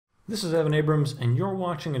This is Evan Abrams, and you're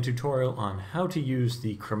watching a tutorial on how to use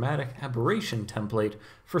the Chromatic Aberration template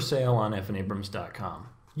for sale on evanabrams.com.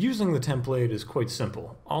 Using the template is quite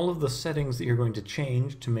simple. All of the settings that you're going to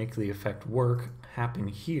change to make the effect work happen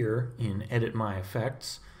here in Edit My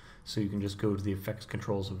Effects. So you can just go to the effects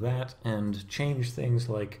controls of that and change things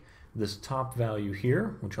like this top value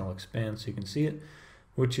here, which I'll expand so you can see it,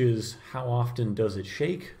 which is how often does it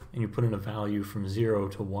shake, and you put in a value from 0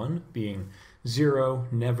 to 1, being 0,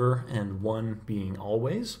 never, and 1 being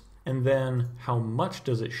always. And then how much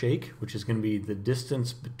does it shake, which is going to be the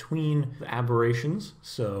distance between the aberrations.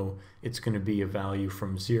 So it's going to be a value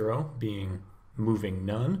from 0, being moving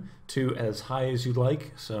none, to as high as you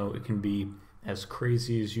like. So it can be as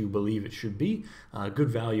crazy as you believe it should be. A good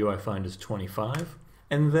value I find is 25.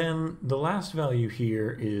 And then the last value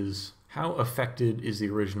here is how affected is the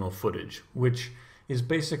original footage, which is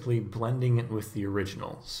basically blending it with the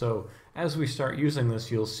original. So as we start using this,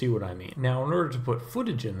 you'll see what I mean. Now, in order to put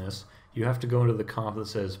footage in this, you have to go into the comp that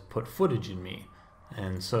says put footage in me.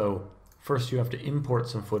 And so first you have to import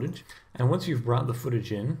some footage. And once you've brought the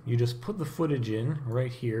footage in, you just put the footage in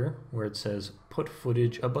right here where it says put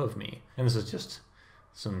footage above me. And this is just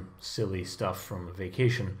some silly stuff from a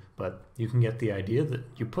vacation, but you can get the idea that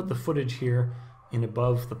you put the footage here in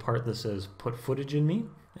above the part that says put footage in me.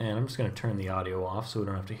 And I'm just going to turn the audio off so we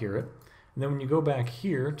don't have to hear it. And then when you go back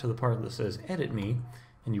here to the part that says edit me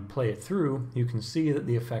and you play it through, you can see that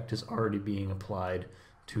the effect is already being applied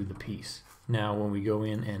to the piece. Now when we go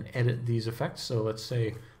in and edit these effects, so let's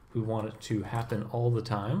say we want it to happen all the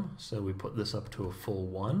time, so we put this up to a full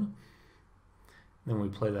 1. Then we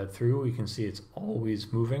play that through, we can see it's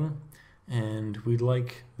always moving, and we'd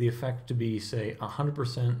like the effect to be, say,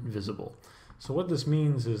 100% visible. So what this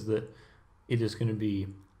means is that it is going to be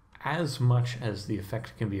as much as the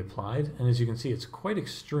effect can be applied, and as you can see, it's quite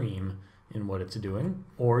extreme in what it's doing.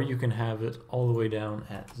 Or you can have it all the way down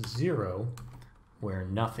at 0, where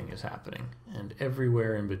nothing is happening, and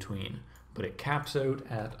everywhere in between. But it caps out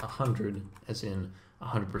at 100, as in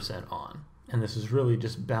 100% on. And this is really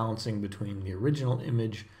just balancing between the original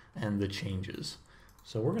image and the changes.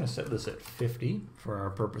 So we're going to set this at 50 for our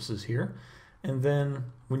purposes here. And then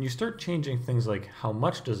when you start changing things like how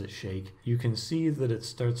much does it shake, you can see that it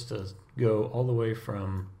starts to go all the way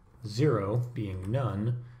from 0 being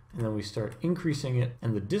none, and then we start increasing it,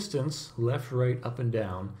 and the distance left, right, up, and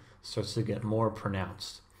down starts to get more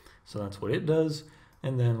pronounced. So that's what it does.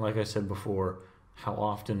 And then, like I said before, how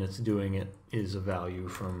often it's doing it is a value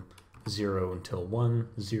from 0 until 1,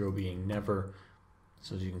 0 being never.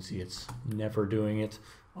 So as you can see, it's never doing it,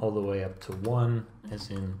 all the way up to 1,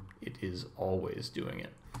 as in it is always doing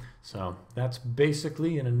it. So that's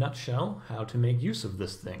basically, in a nutshell, how to make use of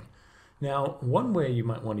this thing. Now, one way you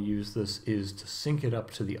might want to use this is to sync it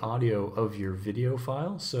up to the audio of your video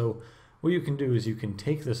file. So what you can do is you can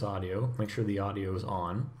take this audio, make sure the audio is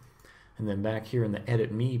on, and then back here in the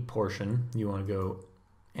Edit Me portion, you want to go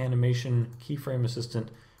Animation, Keyframe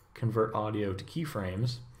Assistant, Convert Audio to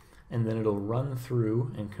Keyframes, and then it'll run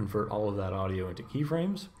through and convert all of that audio into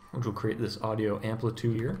keyframes, which will create this audio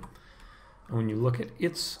amplitude here. And when you look at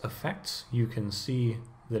its effects, you can see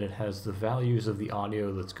that it has the values of the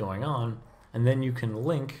audio that's going on, and then you can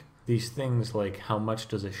link these things like how much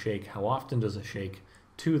does it shake, how often does it shake,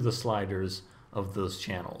 to the sliders of those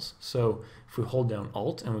channels. So if we hold down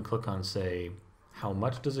Alt and we click on, say, how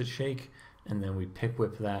much does it shake, and then we pick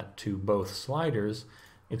whip that to both sliders,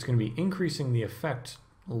 it's going to be increasing the effect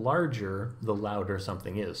larger the louder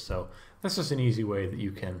something is. So that's just an easy way that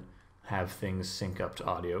you can have things sync up to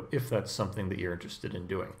audio if that's something that you're interested in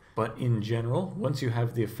doing. But in general, once you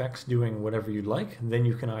have the effects doing whatever you'd like, then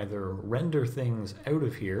you can either render things out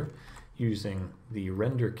of here using the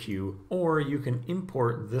render queue, or you can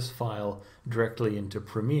import this file directly into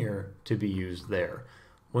Premiere to be used there.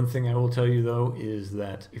 One thing I will tell you though is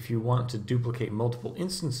that if you want to duplicate multiple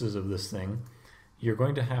instances of this thing, you're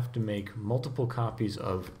going to have to make multiple copies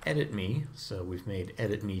of Edit Me. So we've made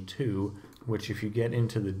Edit Me 2, which if you get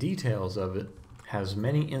into the details of it, has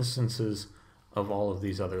many instances of all of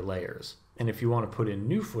these other layers. And if you want to put in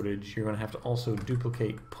new footage, you're going to have to also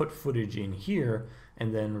duplicate put footage in here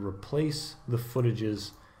and then replace the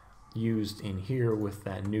footages used in here with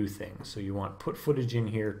that new thing. So you want put footage in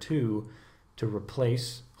here too to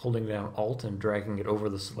replace, holding down Alt and dragging it over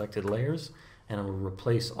the selected layers, and it will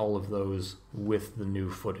replace all of those with the new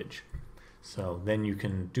footage. So then you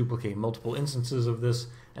can duplicate multiple instances of this,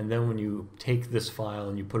 and then when you take this file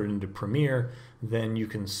and you put it into Premiere, then you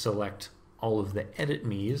can select all of the Edit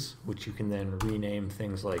Me's, which you can then rename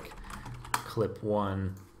things like Clip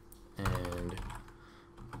 1 and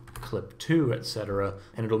clip 2, etc.,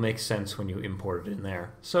 and it'll make sense when you import it in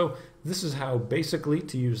there. So this is how basically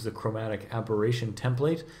to use the Chromatic Aberration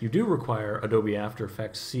template. You do require Adobe After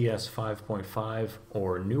Effects CS 5.5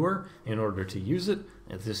 or newer in order to use it.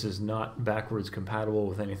 If this is not backwards compatible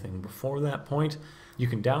with anything before that point, you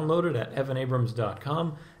can download it at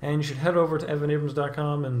evanabrams.com, and you should head over to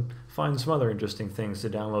evanabrams.com and find some other interesting things to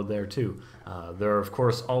download there too. There are of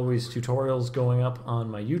course always tutorials going up on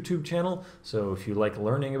my YouTube channel, so if you like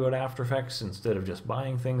learning about After Effects instead of just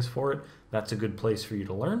buying things for it, that's a good place for you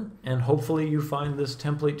to learn, and hopefully you find this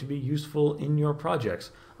template to be useful in your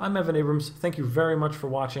projects. I'm Evan Abrams. Thank you very much for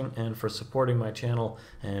watching and for supporting my channel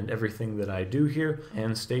and everything that I do here,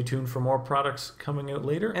 and stay tuned for more products coming out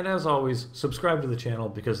later. And as always, subscribe to the channel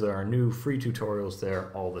because there are new free tutorials there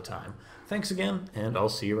all the time. Thanks again, and I'll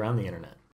see you around the internet.